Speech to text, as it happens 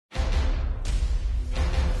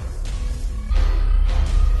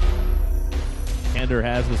Left-hander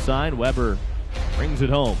has the sign. Weber brings it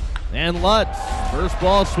home. And Lutz, first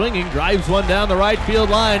ball swinging, drives one down the right field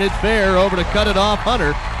line. It's fair, over to cut it off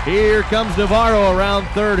Hunter. Here comes Navarro around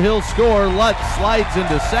third. He'll score. Lutz slides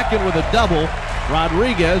into second with a double.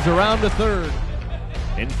 Rodriguez around to third.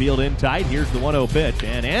 Infield in tight. Here's the 1-0 pitch.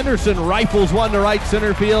 And Anderson rifles one to right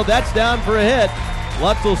center field. That's down for a hit.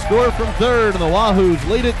 Lutz will score from third, and the Wahoos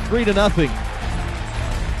lead it 3-0.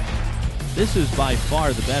 This is by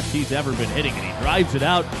far the best he's ever been hitting, and he drives it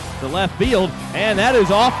out to left field, and that is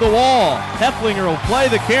off the wall. Hefflinger will play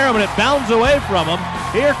the carom, and it bounds away from him.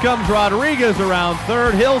 Here comes Rodriguez around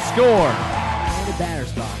third. He'll score. In the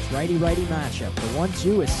batter's box, righty-righty matchup. The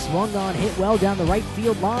 1-2 is swung on, hit well down the right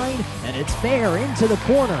field line, and it's fair into the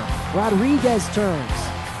corner. Rodriguez turns.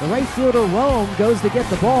 The right fielder Rome goes to get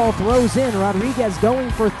the ball, throws in. Rodriguez going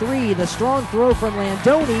for three. The strong throw from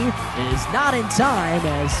Landoni is not in time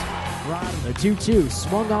as the 2-2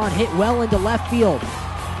 swung on, hit well into left field.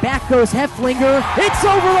 Back goes Hefflinger. It's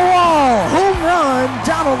over the wall. Home run,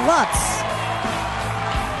 Donald Lutz.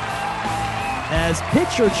 As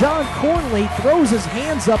pitcher John Cornley throws his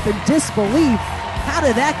hands up in disbelief. How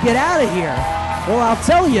did that get out of here? Well, I'll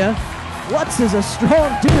tell you, Lutz is a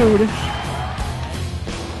strong dude.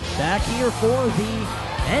 Back here for the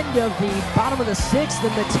end of the bottom of the sixth,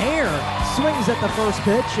 and Mateer swings at the first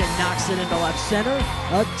pitch and knocks it into left center.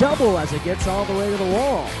 A double as it gets all the way to the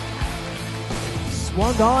wall.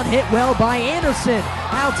 Swung on, hit well by Anderson.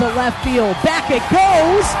 Out to left field. Back it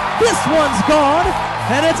goes. This one's gone,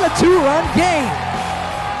 and it's a two-run game.